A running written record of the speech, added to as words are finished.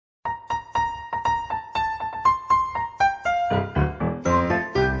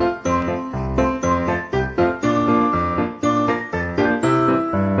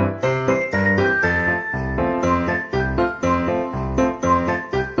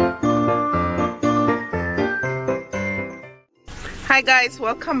Hi guys,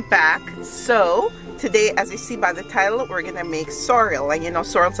 welcome back. So today, as you see by the title, we're gonna make sorrel, and you know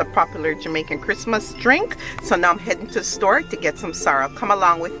sorrel's a popular Jamaican Christmas drink. So now I'm heading to the store to get some sorrel. Come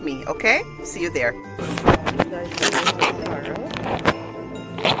along with me, okay? See you there.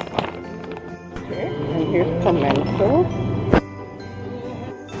 Okay, and here's pimento.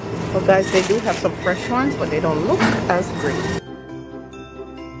 Well guys, they do have some fresh ones, but they don't look as great.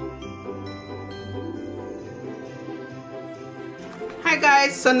 Hi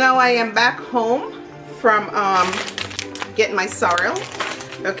guys, so now I am back home from getting my sorrel.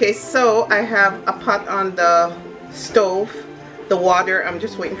 Okay, so I have a pot on the stove. The water, I'm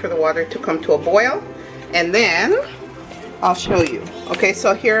just waiting for the water to come to a boil, and then I'll show you. Okay,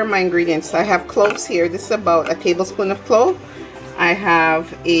 so here are my ingredients. I have cloves here. This is about a tablespoon of clove. I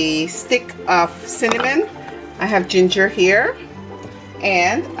have a stick of cinnamon. I have ginger here,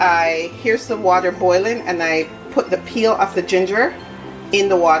 and here's the water boiling, and I put the peel of the ginger in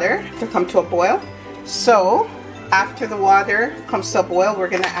the water to come to a boil. So after the water comes to a boil, we're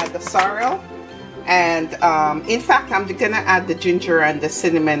gonna add the sorrel, and in fact I'm gonna add the ginger and the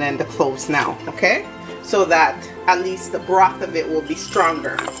cinnamon and the cloves now, okay, so that at least the broth of it will be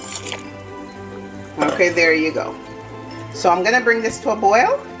stronger. Okay, there you go. So I'm gonna bring this to a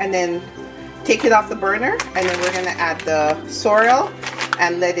boil and then take it off the burner, and then we're gonna add the sorrel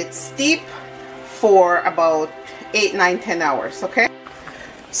and let it steep for about 8, 9, 10 hours, okay?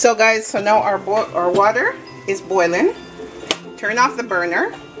 So guys, so now our water is boiling. Turn off the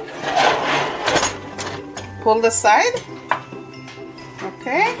burner. Pull the side.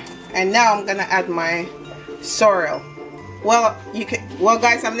 Okay. And now I'm gonna add my sorrel. Well,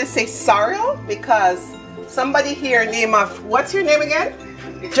 guys, I'm gonna say sorrel because somebody here what's your name again?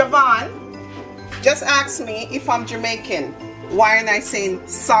 Javon just asked me if I'm Jamaican. Why am I saying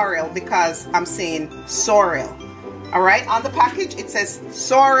sorrel? Because I'm saying sorrel. All right, on the package it says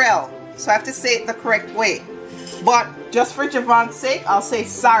sorrel, so I have to say it the correct way. But just for Javon's sake, I'll say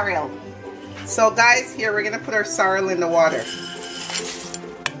sorrel. So guys, here we're gonna put our sorrel in the water.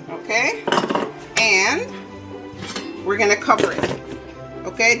 Okay, and we're gonna cover it.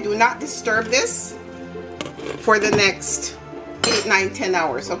 Okay, do not disturb this for the next 8, 9, 10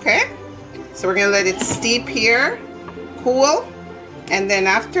 hours. Okay, so we're gonna let it steep here, cool, and then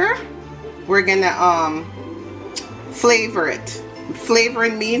after we're gonna flavor it.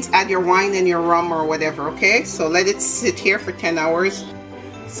 Flavoring means add your wine and your rum or whatever, okay? So let it sit here for 10 hours.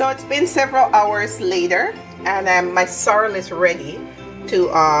 So it's been several hours later, and my sorrel is ready to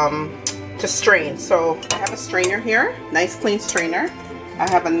strain. So I have a strainer here, nice clean strainer. I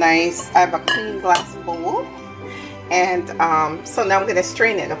have a clean glass bowl, and so now I'm gonna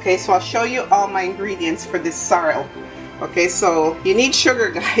strain it, okay? So I'll show you all my ingredients for this sorrel. Okay, so you need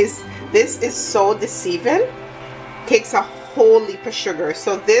sugar, guys. This is so deceiving. Takes a whole heap of sugar,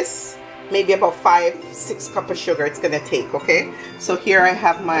 so this maybe about 5, 6 cups of sugar it's gonna take. Okay, so here I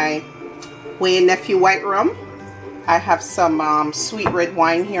have my Way and Nephew white rum. I have some sweet red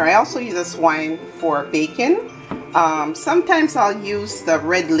wine here. I also use this wine for baking. Sometimes I'll use the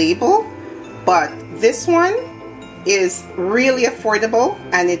red label, but this one is really affordable,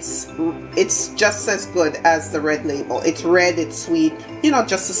 and it's just as good as the red label. It's red, it's sweet, you know,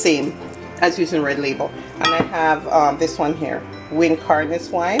 just the same as using red label. And I have this one here, Win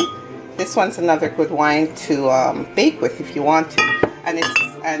Carnes wine. This one's another good wine to bake with if you want to.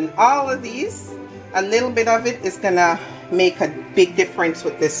 And all of these, a little bit of it is gonna make a big difference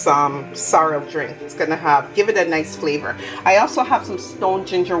with this sorrel drink. It's gonna give it a nice flavor. I also have some stone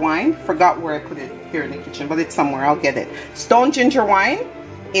ginger wine. Forgot where I put it here in the kitchen, but it's somewhere. I'll get it. Stone ginger wine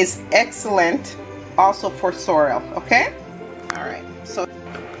is excellent also for sorrel. Okay. All right. So.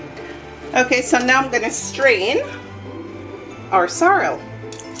 Okay, so now I'm gonna strain our sorrel.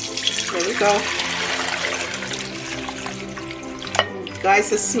 There we go. Guys,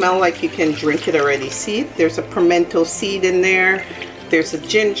 this smells like you can drink it already. See, there's a pimento seed in there. There's a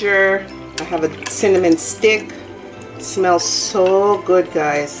ginger. I have a cinnamon stick. It smells so good,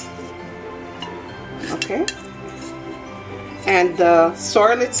 guys. Okay. And the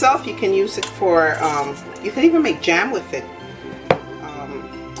sorrel itself, you can use it for, you can even make jam with it.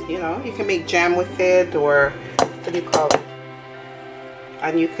 You know, you can make jam with it, or what do you call it?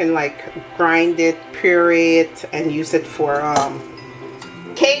 And you can like grind it, puree it, and use it for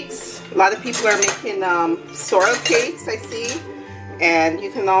cakes. A lot of people are making sorrel cakes, I see. And you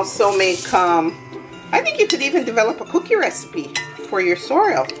can also make, I think you could even develop a cookie recipe for your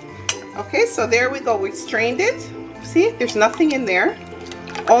sorrel. Okay, so there we go. We strained it. See, there's nothing in there,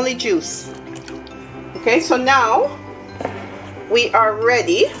 only juice. Okay, so now we are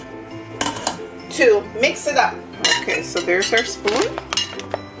ready to mix it up. Okay, so there's our spoon.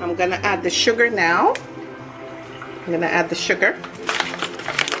 I'm gonna add the sugar now. I'm gonna add the sugar.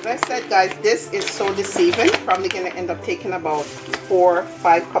 As I said, guys, this is so deceiving. Probably gonna end up taking about 4 or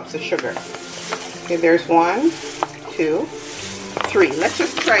 5 cups of sugar. Okay, there's 1, 2, 3. Let's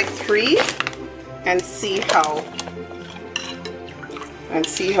just try 3 and see how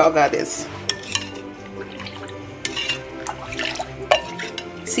that is.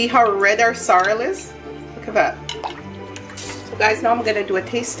 See how red our sorrel is? Look at that. So guys, now I'm gonna do a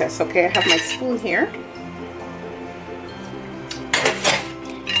taste test. Okay, I have my spoon here.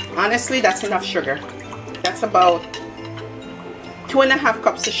 Honestly, that's enough sugar. That's about 2.5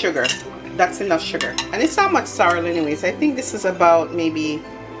 cups of sugar. That's enough sugar. And it's not much sorrel anyways. I think this is about maybe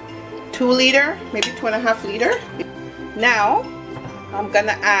 2 liter, maybe 2.5 liter. Now I'm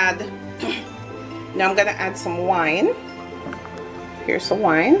gonna add some wine. Here's some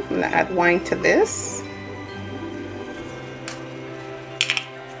wine. I'm gonna add wine to this.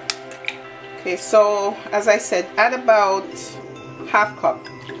 Okay, so as I said, add about 1/2 cup.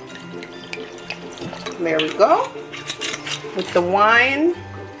 There we go. With the wine,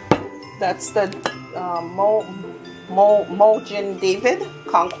 that's the Mogen David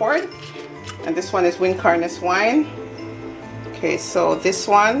Concord, and this one is Wincarnus wine. Okay, so this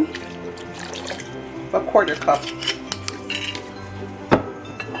one, a 1/4 cup.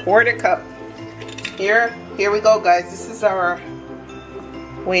 1/4 cup. Here we go, guys. This is our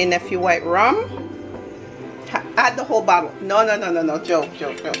Wayne Nephew white rum. Add the whole bottle. No, joke.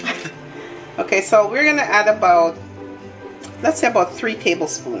 Okay, so we're gonna add about, let's say about 3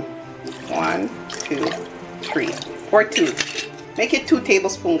 tablespoons. 1, 2, 3, or 2. Make it 2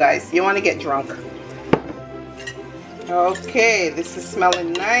 tablespoons, guys. You want to get drunk. Okay, this is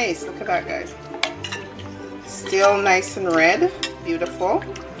smelling nice. Look at that, guys. Still nice and red. Beautiful.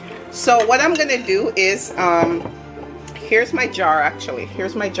 So what I'm gonna do is, here's my jar. Actually,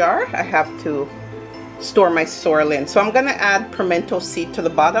 here's my jar. I have to store my sorrel in. So I'm gonna add pimento seed to the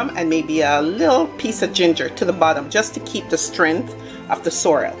bottom and maybe a little piece of ginger to the bottom, just to keep the strength of the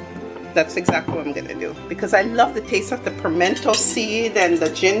sorrel. That's exactly what I'm gonna do, because I love the taste of the pimento seed and the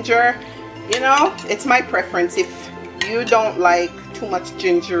ginger. You know, it's my preference. If you don't like too much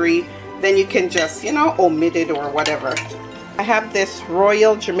gingery, then you can just, you know, omit it or whatever. I have this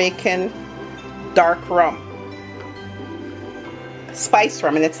Royal Jamaican dark rum, spice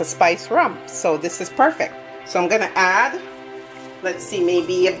rum, and it's a spice rum, so this is perfect. So I'm gonna add, let's see,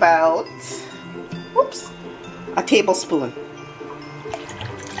 maybe about, oops, a tablespoon.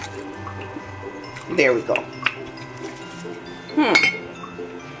 There we go.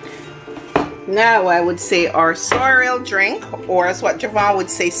 Now I would say our sorrel drink, or as what Javon would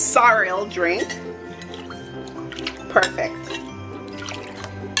say, sorrel drink. Perfect.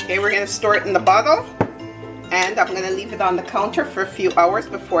 Okay, we're gonna store it in the bottle, and I'm gonna leave it on the counter for a few hours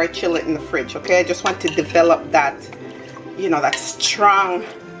before I chill it in the fridge. Okay, I just want to develop that, you know, that strong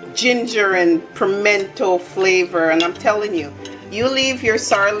ginger and pimento flavor. And I'm telling you, you leave your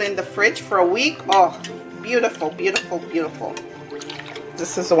sorrel in the fridge for a week, oh, beautiful, beautiful, beautiful.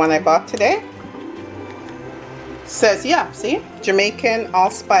 This is the one I bought today. Says, yeah, see, Jamaican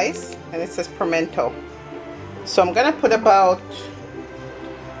allspice, and it says pimento. So I'm gonna put about,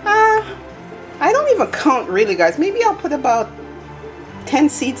 I don't even count really, guys. Maybe I'll put about 10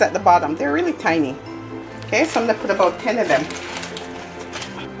 seeds at the bottom. They're really tiny. Okay, so I'm gonna put about 10 of them.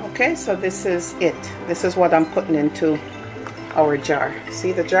 Okay, so this is it. This is what I'm putting into our jar.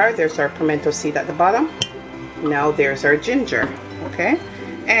 See the jar? There's our pimento seed at the bottom. Now there's our ginger. Okay,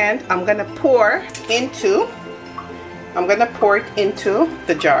 and I'm gonna pour it into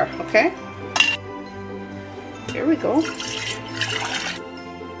the jar. Okay, here we go.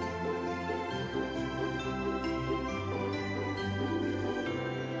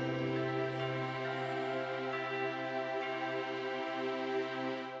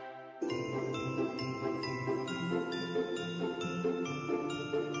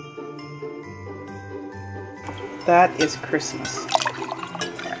 That is Christmas.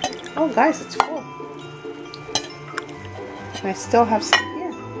 Oh guys, it's full. And I still have some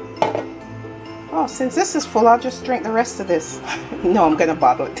here. Oh, since this is full, I'll just drink the rest of this. No, I'm gonna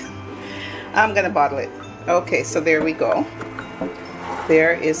bottle it. I'm gonna bottle it. Okay, so there we go.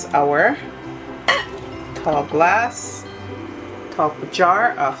 There is our tall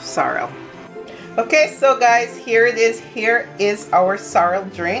jar of sorrel. Okay, so guys, here it is. Here is our sorrel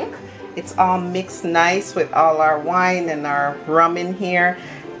drink. It's all mixed nice with all our wine and our rum in here.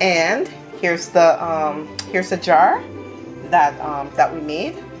 And here's the jar that we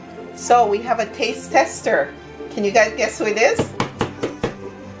made. So we have a taste tester. Can you guys guess who it is?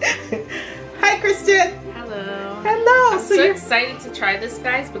 Hi, Christian. Hello. Hello. so excited to try this,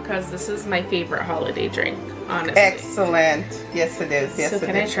 guys, because this is my favorite holiday drink, honestly. Excellent. Yes, it is. Yes, so it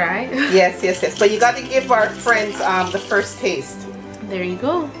can is. I try? Yes, yes, yes. But you got to give our friends the first taste. There you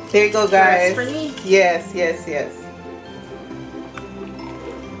go. There you go, guys. That's for me. Yes, yes, yes.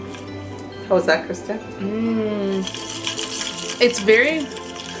 How's that, Kristen? It's very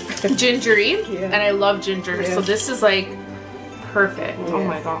gingery, Yeah. and I love ginger, Yeah. so this is like perfect. Yeah. Oh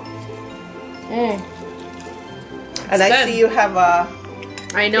my god. And I good. see you have a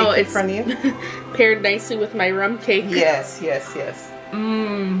I know, cake in it's front of you. paired nicely with my rum cake. Yes, yes, yes.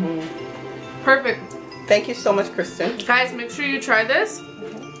 Perfect. Thank you so much, Kristen. Guys, make sure you try this.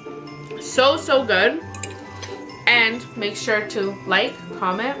 So, so good. And make sure to like,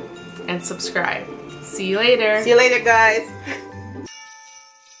 comment, and subscribe. See you later. See you later, guys.